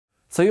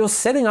So you're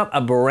setting up a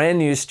brand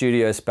new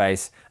studio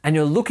space and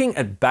you're looking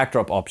at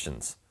backdrop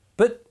options.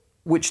 But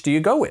which do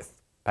you go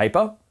with?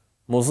 Paper?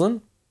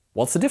 Muslin?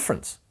 What's the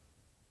difference?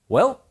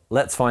 Well,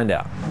 let's find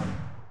out.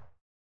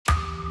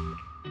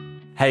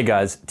 Hey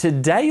guys,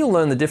 today you'll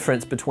learn the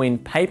difference between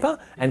paper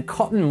and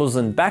cotton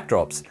muslin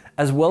backdrops,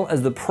 as well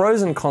as the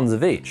pros and cons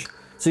of each,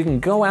 so you can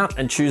go out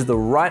and choose the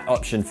right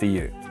option for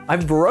you.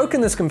 I've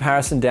broken this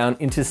comparison down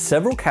into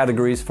several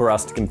categories for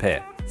us to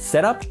compare: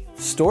 setup,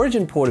 storage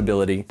and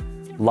portability,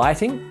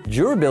 lighting,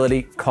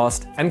 durability,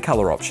 cost, and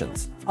color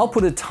options. I'll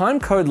put a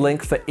timecode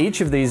link for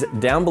each of these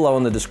down below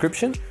in the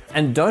description,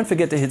 and don't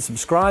forget to hit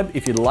subscribe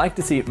if you'd like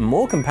to see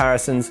more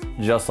comparisons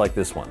just like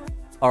this one.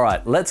 All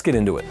right, let's get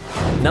into it.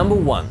 Number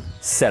 1,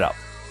 setup.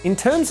 In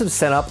terms of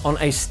setup on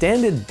a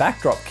standard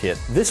backdrop kit,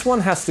 this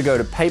one has to go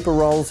to paper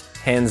rolls,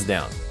 hands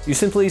down. You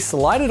simply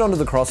slide it onto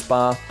the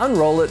crossbar,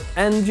 unroll it,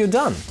 and you're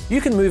done.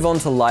 You can move on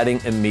to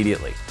lighting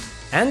immediately.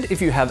 And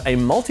if you have a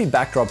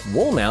multi-backdrop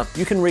wall mount,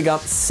 you can rig up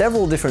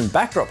several different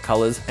backdrop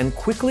colors and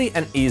quickly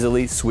and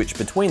easily switch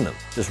between them.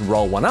 Just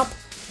roll one up,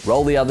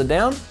 roll the other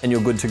down, and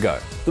you're good to go.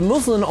 The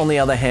muslin, on the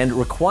other hand,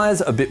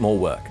 requires a bit more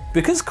work.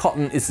 Because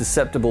cotton is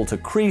susceptible to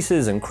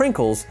creases and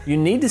crinkles, you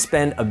need to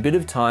spend a bit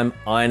of time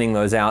ironing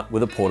those out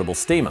with a portable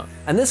steamer.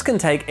 And this can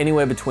take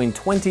anywhere between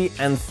 20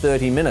 and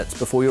 30 minutes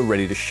before you're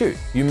ready to shoot.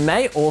 You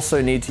may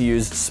also need to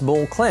use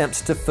small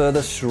clamps to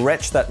further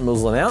stretch that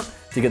muslin out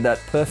to get that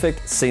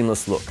perfect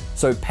seamless look.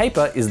 So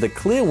paper is the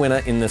clear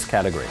winner in this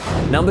category.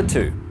 Number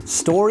 2,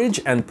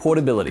 storage and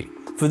portability.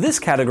 For this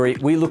category,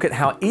 we look at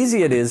how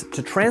easy it is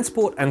to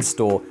transport and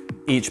store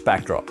each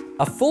backdrop.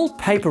 A full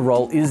paper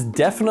roll is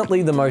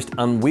definitely the most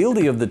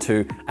unwieldy of the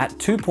two at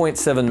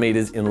 2.7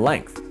 meters in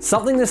length.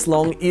 Something this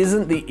long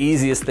isn't the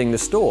easiest thing to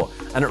store,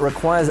 and it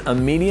requires a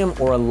medium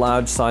or a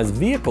large size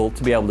vehicle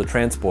to be able to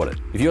transport it.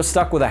 If you're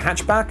stuck with a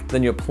hatchback,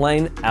 then you're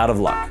plain out of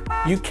luck.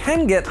 You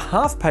can get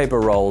half paper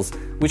rolls,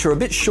 which are a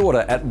bit shorter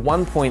at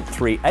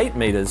 1.38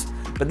 meters,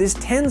 but this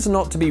tends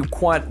not to be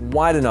quite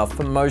wide enough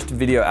for most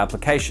video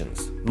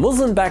applications.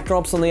 Muslin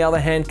backdrops, on the other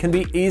hand, can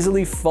be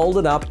easily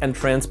folded up and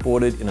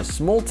transported in a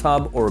small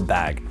tub or a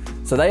bag,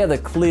 so they are the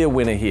clear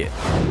winner here.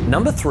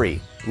 Number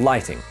 3,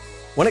 lighting.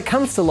 When it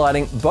comes to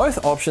lighting,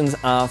 both options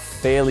are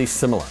fairly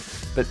similar,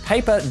 but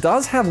paper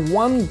does have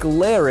one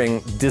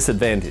glaring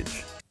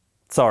disadvantage.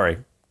 Sorry,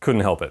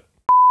 couldn't help it.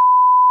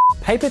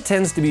 Paper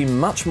tends to be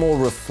much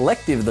more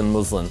reflective than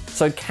muslin,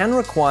 so can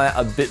require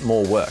a bit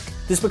more work.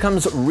 This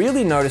becomes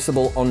really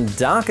noticeable on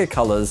darker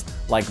colors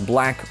like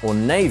black or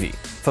navy.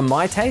 For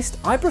my taste,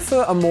 I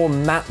prefer a more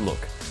matte look,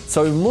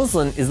 so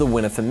muslin is the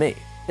winner for me.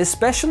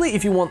 Especially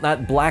if you want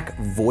that black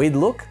void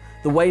look,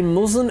 the way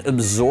muslin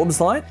absorbs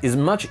light is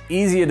much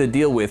easier to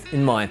deal with,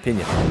 in my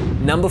opinion.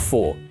 Number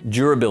 4,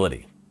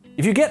 durability.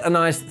 If you get a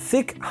nice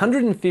thick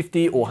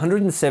 150 or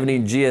 170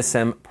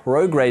 GSM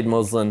pro grade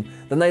muslin,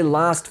 then they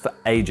last for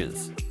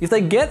ages. If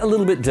they get a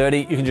little bit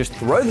dirty, you can just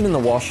throw them in the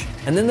wash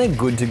and then they're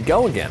good to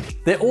go again.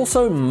 They're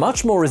also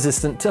much more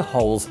resistant to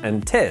holes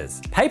and tears.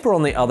 Paper,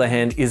 on the other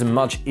hand, is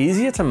much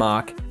easier to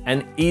mark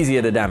and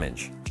easier to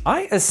damage.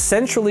 I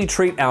essentially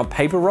treat our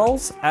paper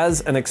rolls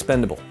as an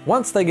expendable.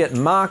 Once they get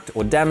marked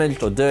or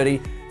damaged or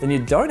dirty, then you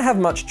don't have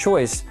much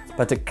choice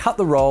but to cut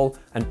the roll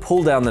and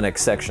pull down the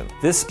next section.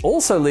 This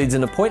also leads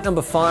into point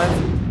number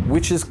 5,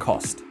 which is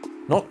cost.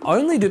 Not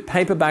only do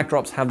paper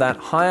backdrops have that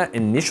higher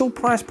initial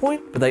price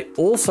point, but they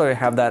also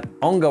have that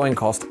ongoing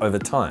cost over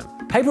time.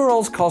 Paper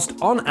rolls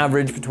cost on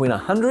average between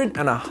 $100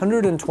 and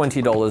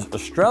 $120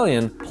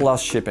 Australian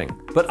plus shipping.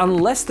 But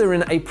unless they're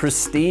in a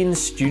pristine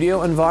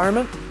studio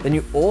environment, then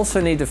you also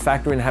need to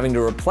factor in having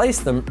to replace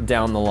them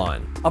down the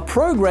line. A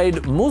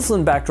pro-grade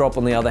muslin backdrop,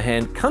 on the other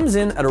hand, comes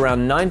in at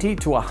around $90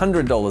 to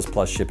 $100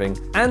 plus shipping,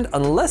 and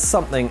unless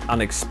something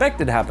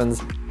unexpected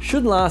happens,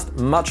 should last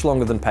much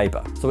longer than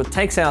paper. So it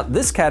takes out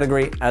this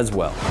category as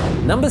well.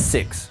 Number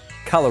 6,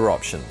 color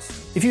options.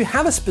 If you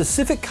have a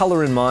specific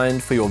color in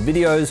mind for your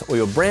videos or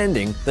your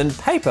branding, then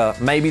paper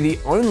may be the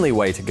only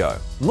way to go.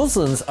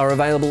 Muslins are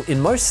available in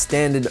most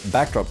standard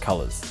backdrop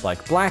colors,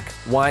 like black,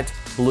 white,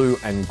 blue,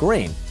 and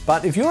green.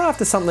 But if you're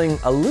after something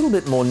a little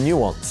bit more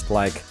nuanced,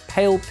 like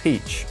pale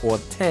peach or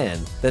tan,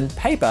 then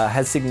paper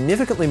has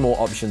significantly more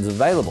options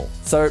available.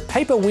 So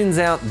paper wins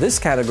out this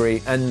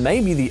category and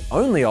may be the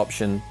only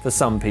option for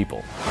some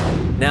people.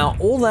 Now,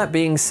 all that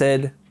being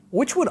said,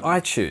 which would I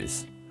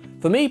choose?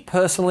 For me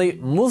personally,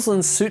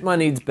 muslins suit my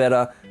needs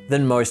better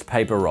than most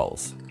paper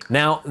rolls.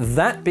 Now,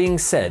 that being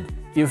said,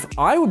 if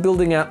I were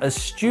building out a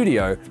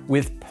studio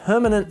with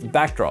permanent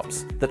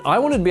backdrops that I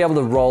wanted to be able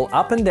to roll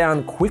up and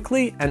down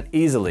quickly and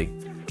easily,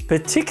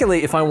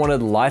 particularly if I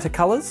wanted lighter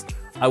colors,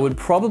 I would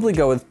probably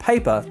go with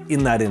paper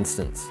in that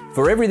instance.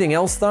 For everything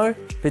else though,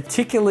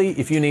 particularly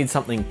if you need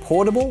something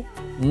portable,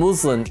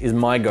 muslin is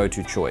my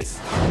go-to choice.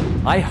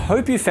 I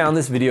hope you found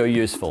this video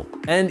useful,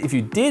 and if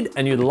you did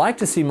and you'd like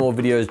to see more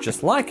videos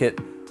just like it,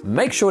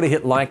 make sure to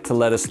hit like to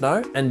let us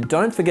know, and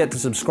don't forget to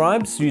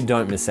subscribe so you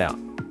don't miss out.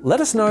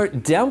 Let us know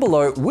down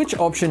below which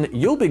option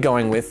you'll be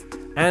going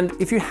with, And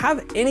if you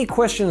have any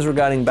questions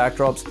regarding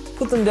backdrops,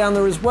 put them down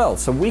there as well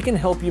so we can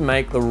help you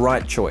make the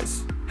right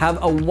choice. Have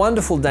a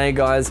wonderful day,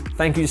 guys.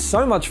 Thank you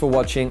so much for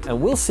watching,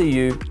 and we'll see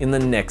you in the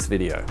next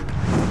video.